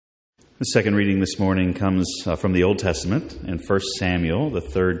The second reading this morning comes from the Old Testament in 1 Samuel, the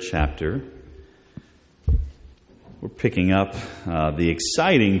 3rd chapter. We're picking up the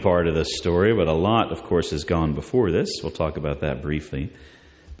exciting part of this story, but a lot, of course, has gone before this. We'll talk about that briefly.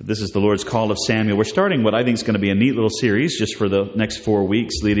 But this is the Lord's call of Samuel. We're starting what I think is going to be a neat little series just for the next 4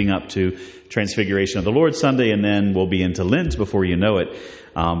 weeks leading up to Transfiguration of the Lord Sunday, and then we'll be into Lent before you know it.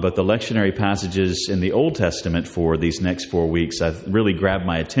 But the lectionary passages in the Old Testament for these next 4 weeks have really grabbed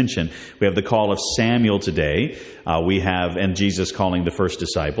my attention. We have the call of Samuel today. And Jesus calling the first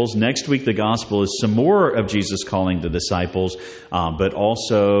disciples. Next week, the gospel is some more of Jesus calling the disciples, but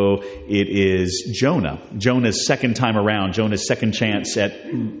also it is Jonah. Jonah's second time around, Jonah's second chance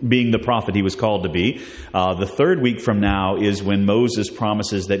at being the prophet he was called to be. The third week from now is when Moses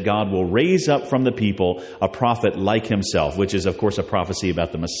promises that God will raise up from the people a prophet like himself, which is, of course, a prophecy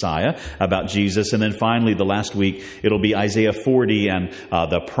about the Messiah, about Jesus. And then finally, the last week, it'll be Isaiah 40 and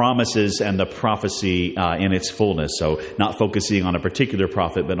the promises and the prophecy in its fullness. So not focusing on a particular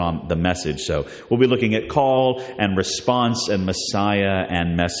prophet, but on the message. So we'll be looking at call and response and Messiah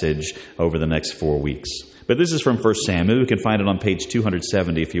and message over the next 4 weeks. But this is from 1 Samuel. You can find it on page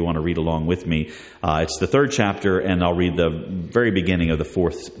 270 if you want to read along with me. It's the 3rd chapter, and I'll read the very beginning of the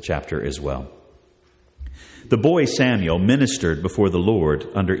 4th chapter as well. The boy Samuel ministered before the Lord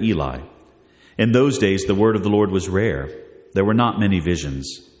under Eli. In those days, the word of the Lord was rare. There were not many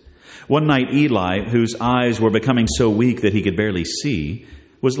visions. One night, Eli, whose eyes were becoming so weak that he could barely see,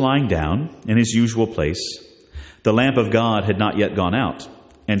 was lying down in his usual place. The lamp of God had not yet gone out,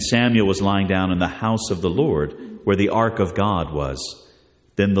 and Samuel was lying down in the house of the Lord, where the ark of God was.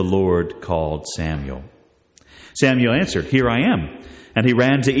 Then the Lord called Samuel. Samuel answered, "Here I am." And he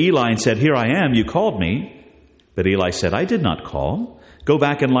ran to Eli and said, "Here I am, you called me." But Eli said, "I did not call. Go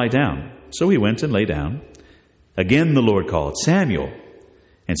back and lie down." So he went and lay down. Again the Lord called, "Samuel."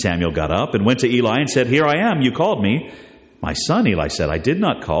 And Samuel got up and went to Eli and said, "Here I am, you called me." "My son," Eli said, "I did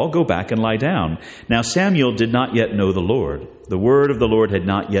not call. Go back and lie down." Now Samuel did not yet know the Lord. The word of the Lord had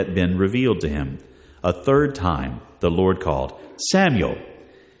not yet been revealed to him. A third time the Lord called, "Samuel."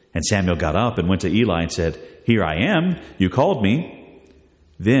 And Samuel got up and went to Eli and said, "Here I am, you called me."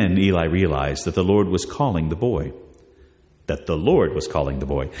 Then Eli realized that the Lord was calling the boy.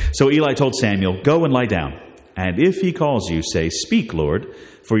 So Eli told Samuel, "Go and lie down. And if he calls you, say, 'Speak, Lord,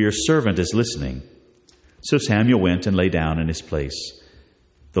 for your servant is listening.'" So Samuel went and lay down in his place.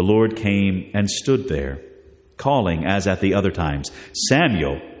 The Lord came and stood there, calling as at the other times,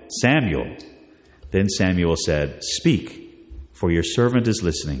 "Samuel, Samuel." Then Samuel said, "Speak, for your servant is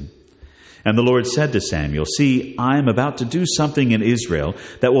listening." And the Lord said to Samuel, "See, I am about to do something in Israel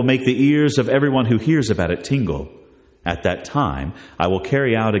that will make the ears of everyone who hears about it tingle. At that time, I will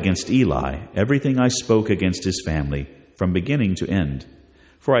carry out against Eli everything I spoke against his family from beginning to end.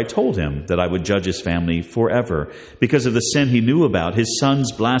 For I told him that I would judge his family forever because of the sin he knew about. His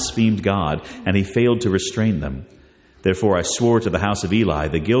sons blasphemed God, and he failed to restrain them. Therefore I swore to the house of Eli,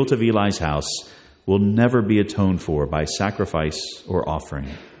 the guilt of Eli's house will never be atoned for by sacrifice or offering."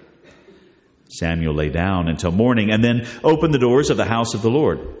 Samuel lay down until morning and then opened the doors of the house of the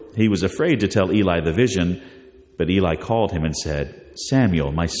Lord. He was afraid to tell Eli the vision, but Eli called him and said,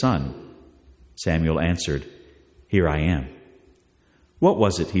 "Samuel, my son." Samuel answered, "Here I am." "What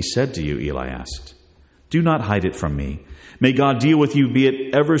was it he said to you?" Eli asked. "Do not hide it from me. May God deal with you, be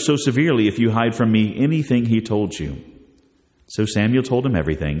it ever so severely, if you hide from me anything he told you." So Samuel told him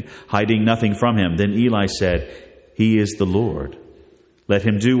everything, hiding nothing from him. Then Eli said, "He is the Lord. Let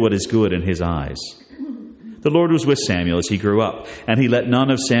him do what is good in his eyes." The Lord was with Samuel as he grew up, and he let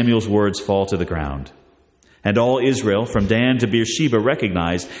none of Samuel's words fall to the ground. And all Israel, from Dan to Beersheba,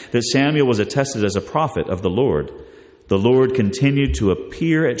 recognized that Samuel was attested as a prophet of the Lord. The Lord continued to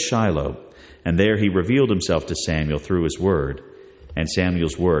appear at Shiloh, and there he revealed himself to Samuel through his word. And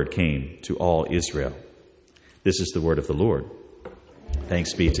Samuel's word came to all Israel. This is the word of the Lord.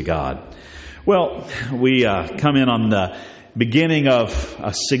 Thanks be to God. Well, we come in on the beginning of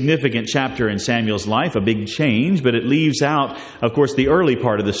a significant chapter in Samuel's life, a big change, but it leaves out, of course, the early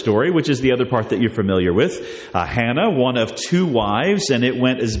part of the story, which is the other part that you're familiar with. Hannah, one of 2 wives, and it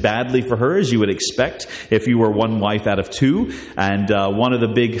went as badly for her as you would expect if you were one wife out of 2. And one of the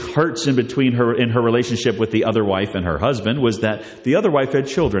big hurts in between her in her relationship with the other wife and her husband was that the other wife had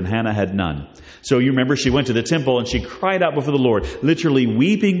children. Hannah had none. So you remember she went to the temple and she cried out before the Lord, literally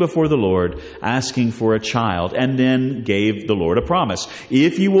weeping before the Lord, asking for a child, and then gave the Lord a promise.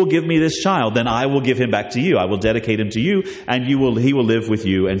 "If you will give me this child, then I will give him back to you. I will dedicate him to you, and he will live with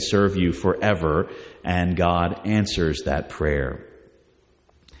you and serve you forever." And God answers that prayer.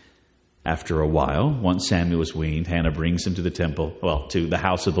 After a while, once Samuel was weaned, Hannah brings him to the temple, to the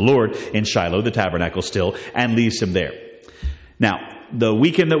house of the Lord in Shiloh, the tabernacle still, and leaves him there. Now, the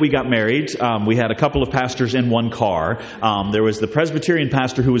weekend that we got married, we had a couple of pastors in one car. There was the Presbyterian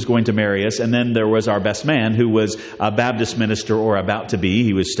pastor who was going to marry us, and then there was our best man who was a Baptist minister, or about to be.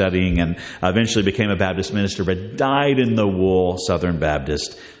 He was studying and eventually became a Baptist minister, but dyed-in-the-wool Southern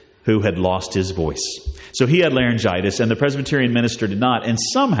Baptist who had lost his voice. So he had laryngitis, and the Presbyterian minister did not. And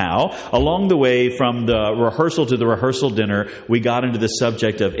somehow, along the way from the rehearsal to the rehearsal dinner, we got into the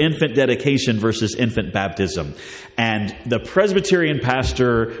subject of infant dedication versus infant baptism. And the Presbyterian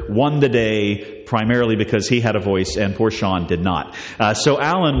pastor won the day primarily because he had a voice and poor Sean did not. So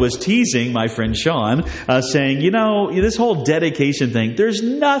Alan was teasing my friend Sean, saying, this whole dedication thing, there's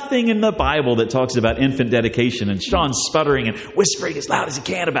nothing in the Bible that talks about infant dedication. And Sean's sputtering and whispering as loud as he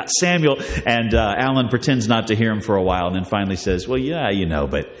can about Samuel. And Alan pretends not to hear him for a while and then finally says, well, yeah,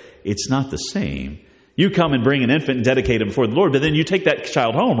 but it's not the same. You come and bring an infant and dedicate him before the Lord, but then you take that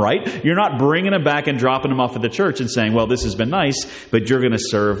child home, right? You're not bringing him back and dropping him off at the church and saying, well, this has been nice, but you're going to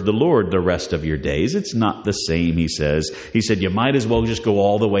serve the Lord the rest of your days. It's not the same, he says. He said, you might as well just go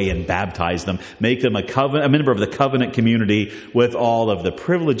all the way and baptize them, make them a member of the covenant community with all of the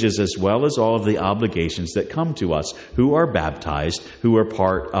privileges as well as all of the obligations that come to us who are baptized, who are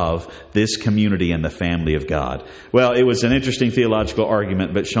part of this community and the family of God. Well, it was an interesting theological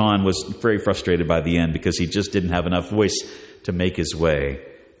argument, but Sean was very frustrated by the end because he just didn't have enough voice to make his way.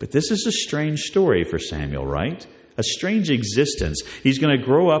 But this is a strange story for Samuel, right? A strange existence. He's going to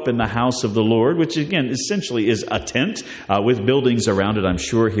grow up in the house of the Lord, which again essentially is a tent with buildings around it, I'm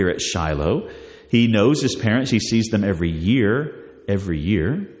sure, here at Shiloh. He knows his parents. He sees them every year.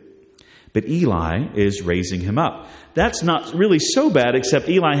 But Eli is raising him up. That's not really so bad, except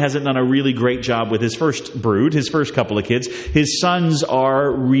Eli hasn't done a really great job with his first brood, his first couple of kids. His sons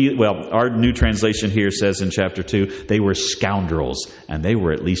are, our new translation here says in chapter 2, they were scoundrels, and they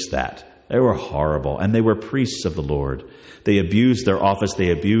were at least that. They were horrible, and they were priests of the Lord. They abused their office.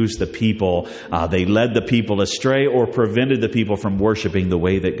 They abused the people. They led the people astray or prevented the people from worshiping the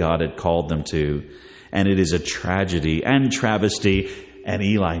way that God had called them to. And it is a tragedy and travesty. And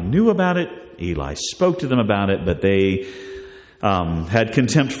Eli knew about it. Eli spoke to them about it, but they had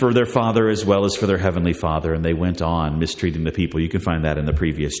contempt for their father as well as for their heavenly Father, and they went on mistreating the people. You can find that in the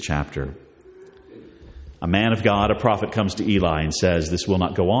previous chapter. A man of God, a prophet, comes to Eli and says, this will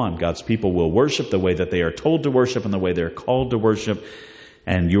not go on. God's people will worship the way that they are told to worship and the way they're called to worship.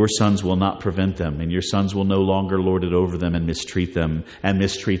 And your sons will not prevent them, and your sons will no longer lord it over them and mistreat them and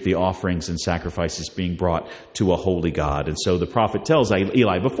mistreat the offerings and sacrifices being brought to a holy God. And so the prophet tells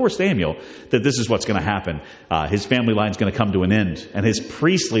Eli before Samuel that this is what's going to happen. His family line is going to come to an end, and his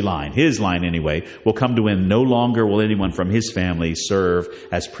priestly line, his line anyway, will come to an end. No longer will anyone from his family serve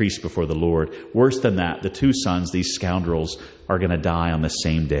as priests before the Lord. Worse than that, the two sons, these scoundrels, are going to die on the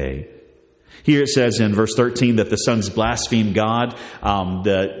same day. Here it says in verse 13 that the sons blasphemed God.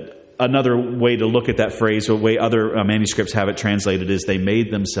 Another way to look at that phrase, or way other manuscripts have it translated, is they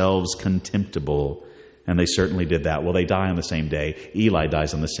made themselves contemptible. And they certainly did that. Well, they die on the same day. Eli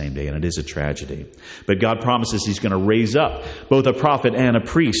dies on the same day, and it is a tragedy. But God promises he's going to raise up both a prophet and a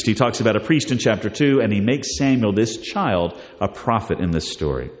priest. He talks about a priest in chapter 2, and he makes Samuel, this child, a prophet in this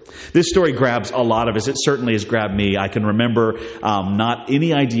story. This story grabs a lot of us. It certainly has grabbed me. I can remember not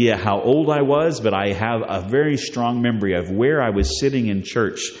any idea how old I was, but I have a very strong memory of where I was sitting in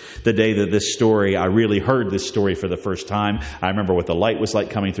church the day that I really heard this story for the first time. I remember what the light was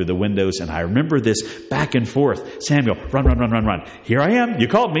like coming through the windows, and I remember this back and forth. Samuel, run. Here I am. You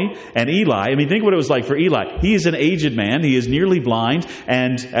called me. And Eli, think what it was like for Eli. He is an aged man. He is nearly blind.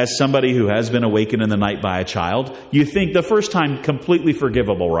 And as somebody who has been awakened in the night by a child, you think the first time completely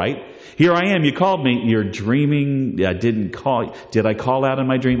forgivable, right? Here I am. You called me. You're dreaming. I didn't call. Did I call out in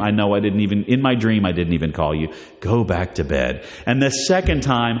my dream? I know I didn't even, in my dream, I didn't even call you. Go back to bed. And the second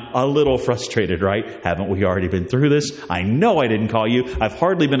time, a little frustrated, right? Haven't we already been through this? I know I didn't call you. I've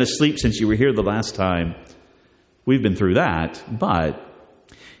hardly been asleep since you were here the last time. We've been through that, but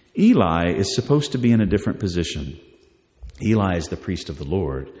Eli is supposed to be in a different position. Eli is the priest of the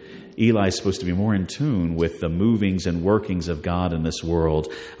Lord. Eli is supposed to be more in tune with the movings and workings of God in this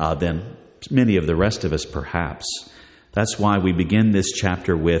world than many of the rest of us, perhaps. That's why we begin this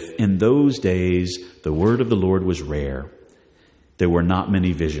chapter with, in those days, the word of the Lord was rare. There were not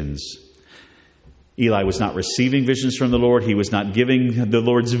many visions. Eli was not receiving visions from the Lord. He was not giving the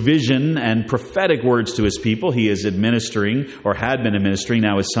Lord's vision and prophetic words to his people. He is administering, or had been administering.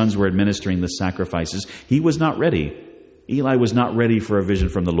 Now his sons were administering the sacrifices. He was not ready. Eli was not ready for a vision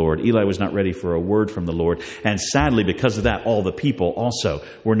from the Lord. Eli was not ready for a word from the Lord. And sadly, because of that, all the people also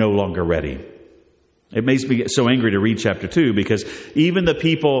were no longer ready. It makes me get so angry to read chapter 2, because even the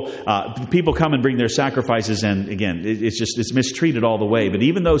people come and bring their sacrifices, and again, it's mistreated all the way. But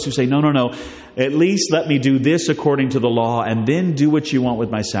even those who say, no, at least let me do this according to the law, and then do what you want with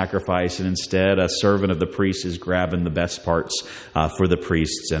my sacrifice. And instead, a servant of the priest is grabbing the best parts for the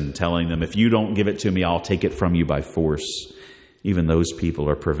priests and telling them, if you don't give it to me, I'll take it from you by force. Even those people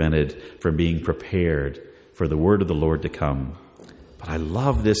are prevented from being prepared for the word of the Lord to come. But I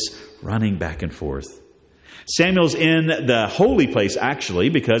love this running back and forth. Samuel's in the holy place, actually,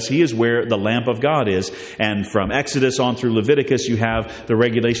 because he is where the lamp of God is. And from Exodus on through Leviticus, you have the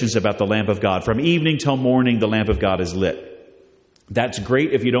regulations about the lamp of God. From evening till morning, the lamp of God is lit. That's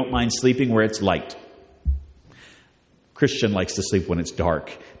great if you don't mind sleeping where it's light. Christian likes to sleep when it's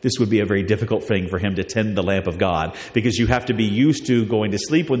dark. This would be a very difficult thing for him to tend the lamp of God, because you have to be used to going to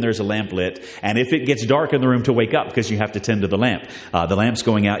sleep when there's a lamp lit, and if it gets dark in the room, to wake up, because you have to tend to the lamp. The lamp's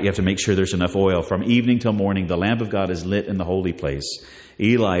going out, you have to make sure there's enough oil. From evening till morning, the lamp of God is lit in the holy place.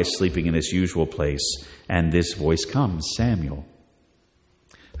 Eli is sleeping in his usual place, and this voice comes, Samuel.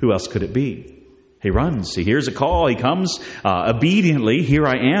 Who else could it be? He runs, he hears a call, he comes obediently. Here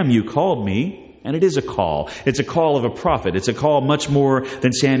I am, you called me. And it is a call. It's a call of a prophet. It's a call much more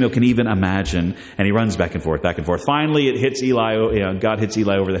than Samuel can even imagine. And he runs back and forth, back and forth. Finally, it hits Eli. God hits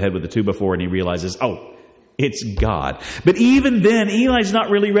Eli over the head with the 2x4, and he realizes, oh, it's God. But even then, Eli's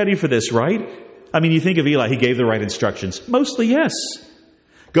not really ready for this, right? I mean, you think of Eli, he gave the right instructions. Mostly, yes.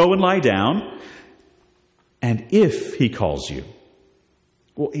 Go and lie down. And if he calls you.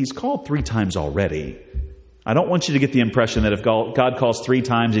 Well, he's called 3 times already. I don't want you to get the impression that if God calls 3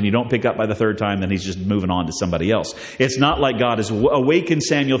 times and you don't pick up by the 3rd time, then he's just moving on to somebody else. It's not like God has awakened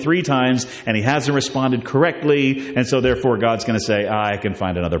Samuel 3 times and he hasn't responded correctly, and so therefore God's going to say, I can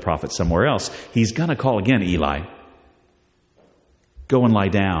find another prophet somewhere else. He's going to call again, Eli. Go and lie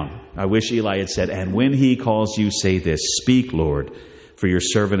down. I wish Eli had said, and when he calls you, say this, speak, Lord, for your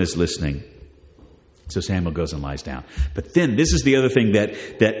servant is listening. So Samuel goes and lies down. But then this is the other thing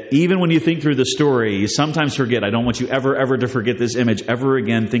that even when you think through the story, you sometimes forget. I don't want you ever to forget this image ever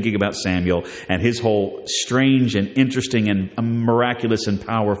again, thinking about Samuel and his whole strange and interesting and miraculous and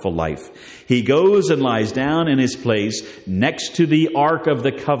powerful life. He goes and lies down in his place next to the Ark of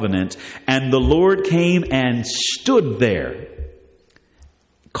the Covenant, and the Lord came and stood there,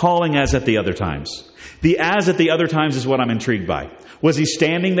 calling as at the other times. The as at the other times is what I'm intrigued by. Was he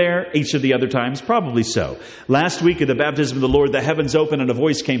standing there each of the other times? Probably so. Last week at the baptism of the Lord, the heavens opened and a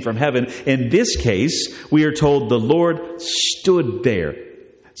voice came from heaven. In this case, we are told the Lord stood there.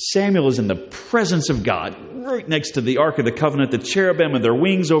 Samuel is in the presence of God, right next to the Ark of the Covenant, the cherubim and their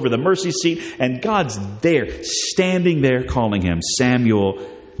wings over the mercy seat, and God's there, standing there calling him, Samuel,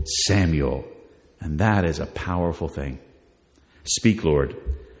 Samuel. And that is a powerful thing. Speak, Lord,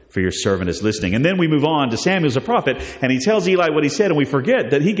 for your servant is listening. And then we move on to Samuel's a prophet, and he tells Eli what he said, and we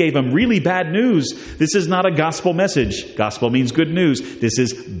forget that he gave him really bad news. This is not a gospel message. Gospel means good news. This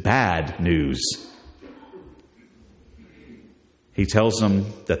is bad news. He tells him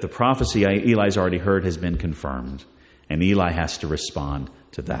that the prophecy Eli's already heard has been confirmed, and Eli has to respond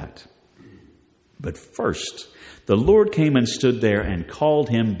to that. But first, the Lord came and stood there and called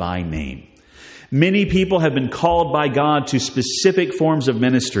him by name. Many people have been called by God to specific forms of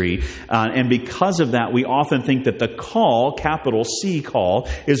ministry, and because of that, we often think that the call, capital C call,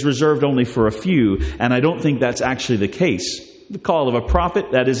 is reserved only for a few, and I don't think that's actually the case. The call of a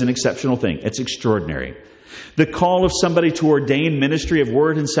prophet, that is an exceptional thing. It's extraordinary. The call of somebody to ordain ministry of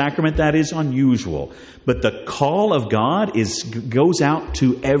word and sacrament, that is unusual. But the call of God goes out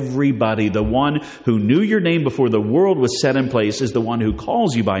to everybody. The one who knew your name before the world was set in place is the one who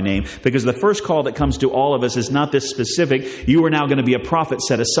calls you by name. Because the first call that comes to all of us is not this specific. You are now going to be a prophet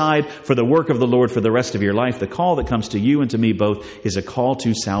set aside for the work of the Lord for the rest of your life. The call that comes to you and to me both is a call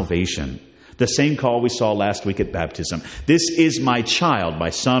to salvation. The same call we saw last week at baptism. This is my child, my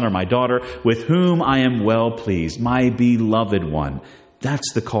son or my daughter, with whom I am well pleased, my beloved one.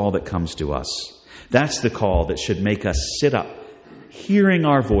 That's the call that comes to us. That's the call that should make us sit up, hearing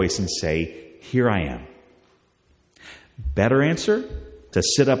our voice and say, here I am. Better answer, to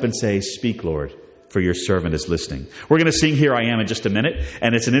sit up and say, speak, Lord, for your servant is listening. We're going to sing Here I Am in just a minute,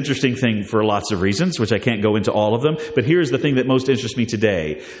 and it's an interesting thing for lots of reasons, which I can't go into all of them, but here's the thing that most interests me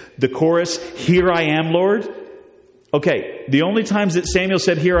today. The chorus, Here I Am, Lord. Okay, the only times that Samuel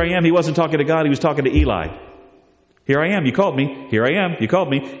said, Here I am, he wasn't talking to God, he was talking to Eli. Here I am, you called me. Here I am, you called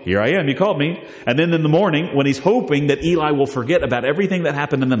me. Here I am, you called me. And then in the morning, when he's hoping that Eli will forget about everything that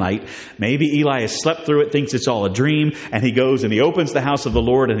happened in the night, maybe Eli has slept through it, thinks it's all a dream, and he goes and he opens the house of the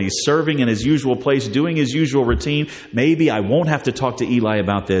Lord and he's serving in his usual place, doing his usual routine. Maybe I won't have to talk to Eli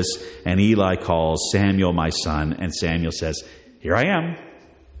about this. And Eli calls, Samuel, my son. And Samuel says, here I am.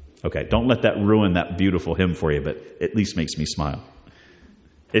 Okay, don't let that ruin that beautiful hymn for you, but at least makes me smile.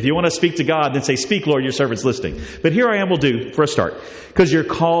 If you want to speak to God, then say, speak, Lord, your servant's listening. But here I am will do for a start, because you're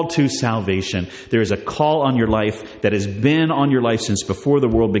called to salvation. There is a call on your life that has been on your life since before the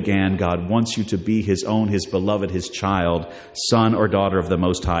world began. God wants you to be his own, his beloved, his child, son or daughter of the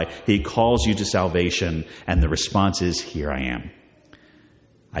Most High. He calls you to salvation, and the response is, here I am.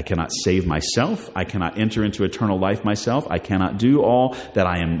 I cannot save myself. I cannot enter into eternal life myself. I cannot do all that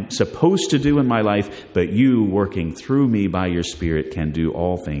I am supposed to do in my life, but you, working through me by your Spirit, can do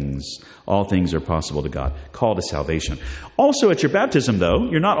all things. All things are possible to God. Call to salvation. Also at your baptism, though,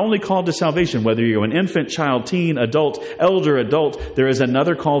 you're not only called to salvation, whether you're an infant, child, teen, adult, elder, adult, there is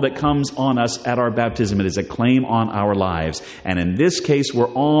another call that comes on us at our baptism. It is a claim on our lives. And in this case,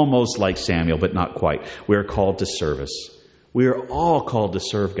 we're almost like Samuel, but not quite. We're called to service. We are all called to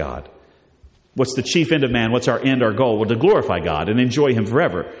serve God. What's the chief end of man? What's our end, our goal? Well, to glorify God and enjoy him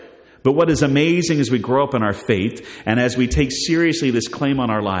forever. But what is amazing as we grow up in our faith and as we take seriously this claim on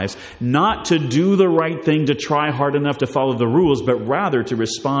our lives, not to do the right thing, to try hard enough to follow the rules, but rather to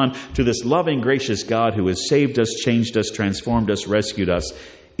respond to this loving, gracious God who has saved us, changed us, transformed us, rescued us,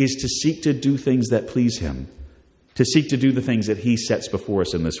 is to seek to do things that please him. To seek to do the things that he sets before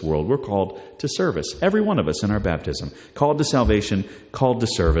us in this world. We're called to service. Every one of us in our baptism. Called to salvation, called to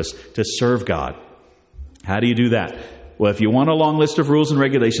service, to serve God. How do you do that? Well, if you want a long list of rules and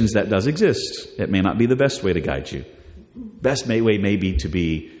regulations, that does exist. It may not be the best way to guide you. Best way may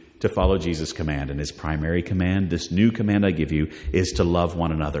be to follow Jesus' command. And his primary command, this new command I give you, is to love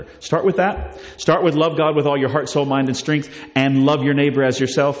one another. Start with that. Start with love God with all your heart, soul, mind, and strength, and love your neighbor as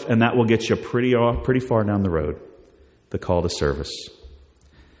yourself, and that will get you pretty far down the road. The call to service.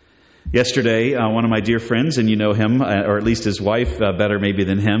 Yesterday, one of my dear friends, and you know him, or at least his wife better maybe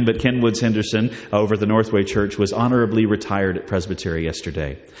than him, but Ken Woods Henderson over at the Northway Church was honorably retired at Presbyterian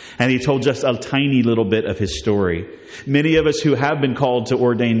yesterday. And he told just a tiny little bit of his story. Many of us who have been called to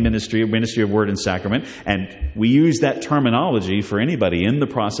ordained ministry of word and sacrament, and we use that terminology for anybody in the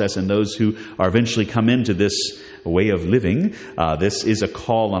process and those who are eventually come into this way of living. This is a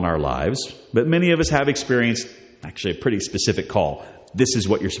call on our lives. But many of us have experienced actually a pretty specific call. This is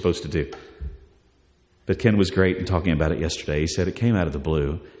what you're supposed to do. But Ken was great in talking about it yesterday. He said it came out of the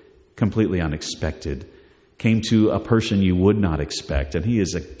blue, completely unexpected, came to a person you would not expect. And he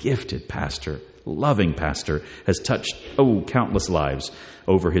is a gifted pastor, loving pastor, has touched, countless lives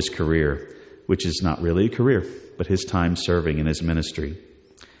over his career, which is not really a career, but his time serving in his ministry.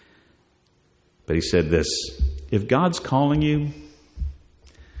 But he said this, if God's calling you,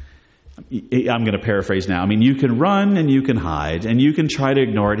 I'm going to paraphrase now. I mean, you can run and you can hide and you can try to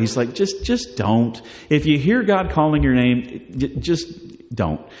ignore it. He's like, just don't. If you hear God calling your name, just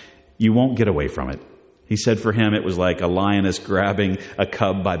don't. You won't get away from it. He said for him, it was like a lioness grabbing a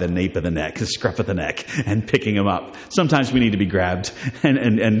cub by the nape of the neck, the scruff of the neck, and picking him up. Sometimes we need to be grabbed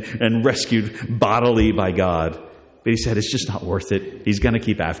and rescued bodily by God. But he said, it's just not worth it. He's going to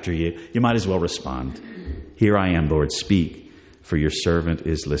keep after you. You might as well respond. Here I am, Lord, speak, for your servant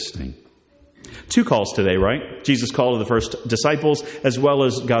is listening. 2 calls today, right? Jesus' call to the first disciples, as well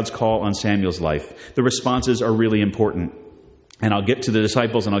as God's call on Samuel's life. The responses are really important. And I'll get to the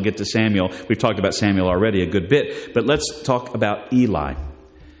disciples and I'll get to Samuel. We've talked about Samuel already a good bit, but let's talk about Eli.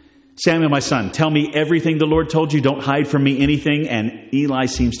 Samuel, my son, tell me everything the Lord told you. Don't hide from me anything. And Eli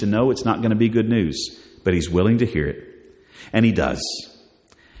seems to know it's not going to be good news, but he's willing to hear it. And he does.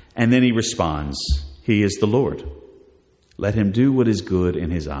 And then he responds, he is the Lord. Let him do what is good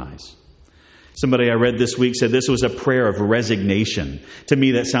in his eyes. Somebody I read this week said this was a prayer of resignation. To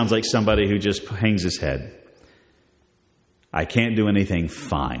me, that sounds like somebody who just hangs his head. I can't do anything,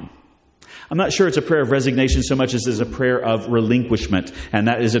 fine. I'm not sure it's a prayer of resignation so much as it's a prayer of relinquishment. And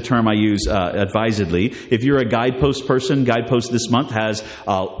that is a term I use advisedly. If you're a Guidepost person, Guidepost this month has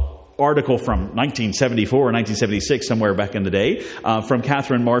article from 1974 or 1976, somewhere back in the day, from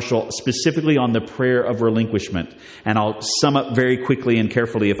Catherine Marshall, specifically on the prayer of relinquishment. And I'll sum up very quickly and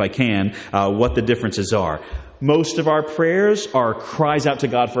carefully, if I can, what the differences are. Most of our prayers are cries out to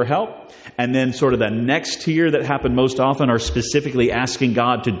God for help. And then sort of the next tier that happen most often are specifically asking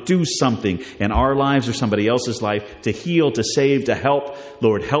God to do something in our lives or somebody else's life, to heal, to save, to help.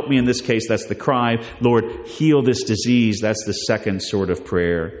 Lord, help me in this case. That's the cry. Lord, heal this disease. That's the second sort of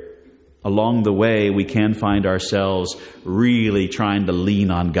prayer. Along the way, we can find ourselves really trying to lean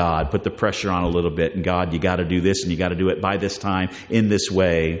on God, put the pressure on a little bit. And God, you got to do this and you got to do it by this time in this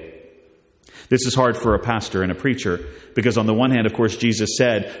way. This is hard for a pastor and a preacher because on the one hand, of course, Jesus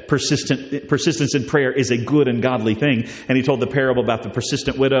said persistence in prayer is a good and godly thing. And he told the parable about the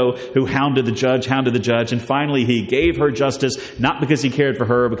persistent widow who hounded the judge. And finally, he gave her justice, not because he cared for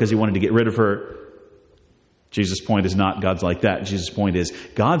her, because he wanted to get rid of her. Jesus' point is not God's like that. Jesus' point is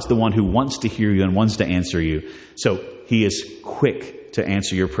God's the one who wants to hear you and wants to answer you. So he is quick to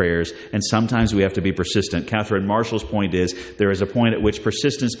answer your prayers. And sometimes we have to be persistent. Catherine Marshall's point is there is a point at which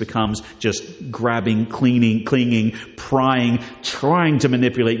persistence becomes just grabbing, clinging, prying, trying to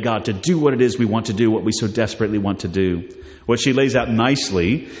manipulate God to do what it is we want to do, what we so desperately want to do. What she lays out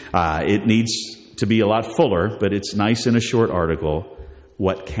nicely, it needs to be a lot fuller, but it's nice in a short article,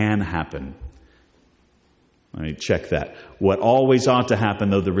 what can happen. Let me check that. What always ought to happen,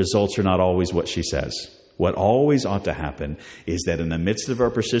 though the results are not always what she says. What always ought to happen is that in the midst of our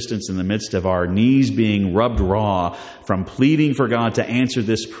persistence, in the midst of our knees being rubbed raw from pleading for God to answer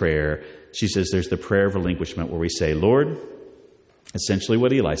this prayer, she says there's the prayer of relinquishment where we say, Lord, essentially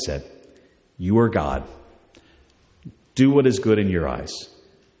what Eli said, you are God. Do what is good in your eyes.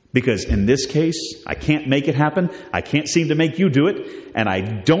 Because in this case, I can't make it happen. I can't seem to make you do it. And I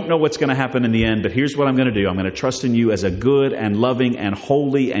don't know what's going to happen in the end. But here's what I'm going to do. I'm going to trust in you as a good and loving and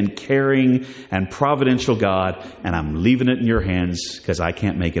holy and caring and providential God. And I'm leaving it in your hands because I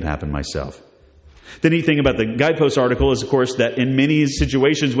can't make it happen myself. The neat thing about the Guidepost article is, of course, that in many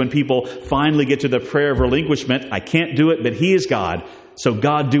situations when people finally get to the prayer of relinquishment, I can't do it, but He is God. So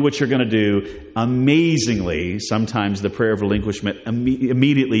God, do what you're going to do. Amazingly, sometimes the prayer of relinquishment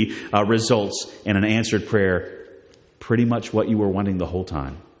immediately results in an answered prayer, pretty much what you were wanting the whole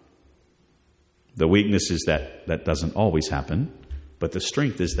time. The weakness is that doesn't always happen, but the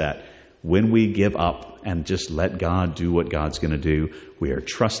strength is that when we give up and just let God do what God's going to do, we are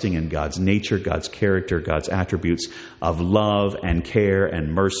trusting in God's nature, God's character, God's attributes of love and care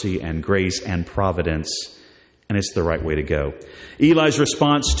and mercy and grace and providence. And it's the right way to go. Eli's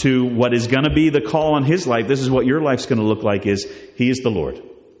response to what is going to be the call on his life, this is what your life's going to look like, is He is the Lord.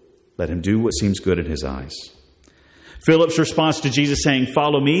 Let Him do what seems good in His eyes. Philip's response to Jesus saying,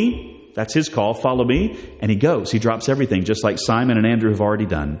 follow me, that's his call, follow me. And he goes. He drops everything, just like Simon and Andrew have already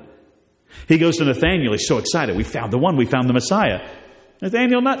done. He goes to Nathanael. He's so excited. We found the one. We found the Messiah.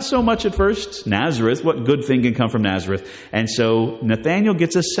 Nathanael, not so much at first. Nazareth, what good thing can come from Nazareth? And so Nathanael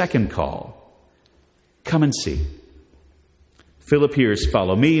gets a second call. Come and see. Philip hears,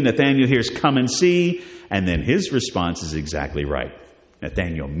 follow me. Nathanael hears, come and see. And then his response is exactly right.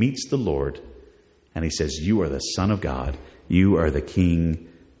 Nathanael meets the Lord and he says, you are the Son of God. You are the King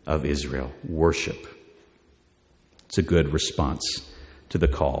of Israel. Worship. It's a good response to the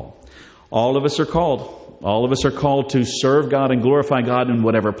call. All of us are called. All of us are called to serve God and glorify God in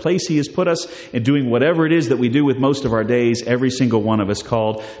whatever place He has put us, and doing whatever it is that we do with most of our days. Every single one of us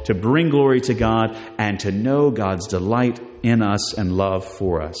called to bring glory to God and to know God's delight in us and love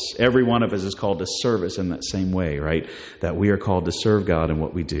for us. Every one of us is called to service in that same way, right? That we are called to serve God in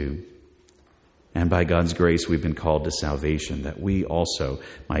what we do. And by God's grace, we've been called to salvation, that we also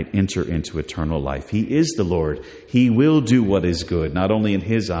might enter into eternal life. He is the Lord. He will do what is good, not only in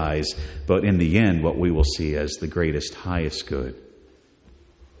His eyes, but in the end, what we will see as the greatest, highest good.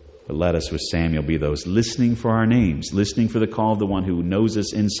 But let us, with Samuel, be those listening for our names, listening for the call of the one who knows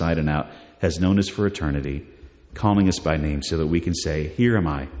us inside and out, has known us for eternity, calling us by name so that we can say, here am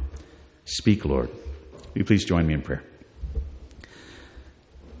I. Speak, Lord. Will you please join me in prayer?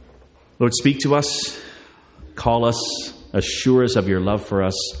 Lord, speak to us, call us, assure us of your love for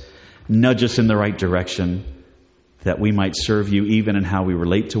us, nudge us in the right direction, that we might serve you even in how we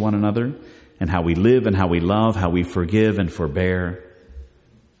relate to one another, and how we live and how we love, how we forgive and forbear,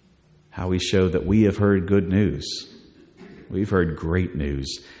 how we show that we have heard good news. We've heard great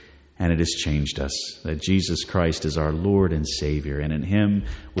news, and it has changed us, that Jesus Christ is our Lord and Savior, and in Him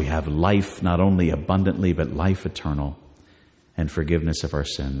we have life not only abundantly, but life eternal, and forgiveness of our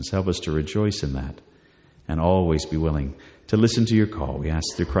sins. Help us to rejoice in that and always be willing to listen to your call. We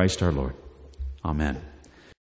ask through Christ our Lord. Amen.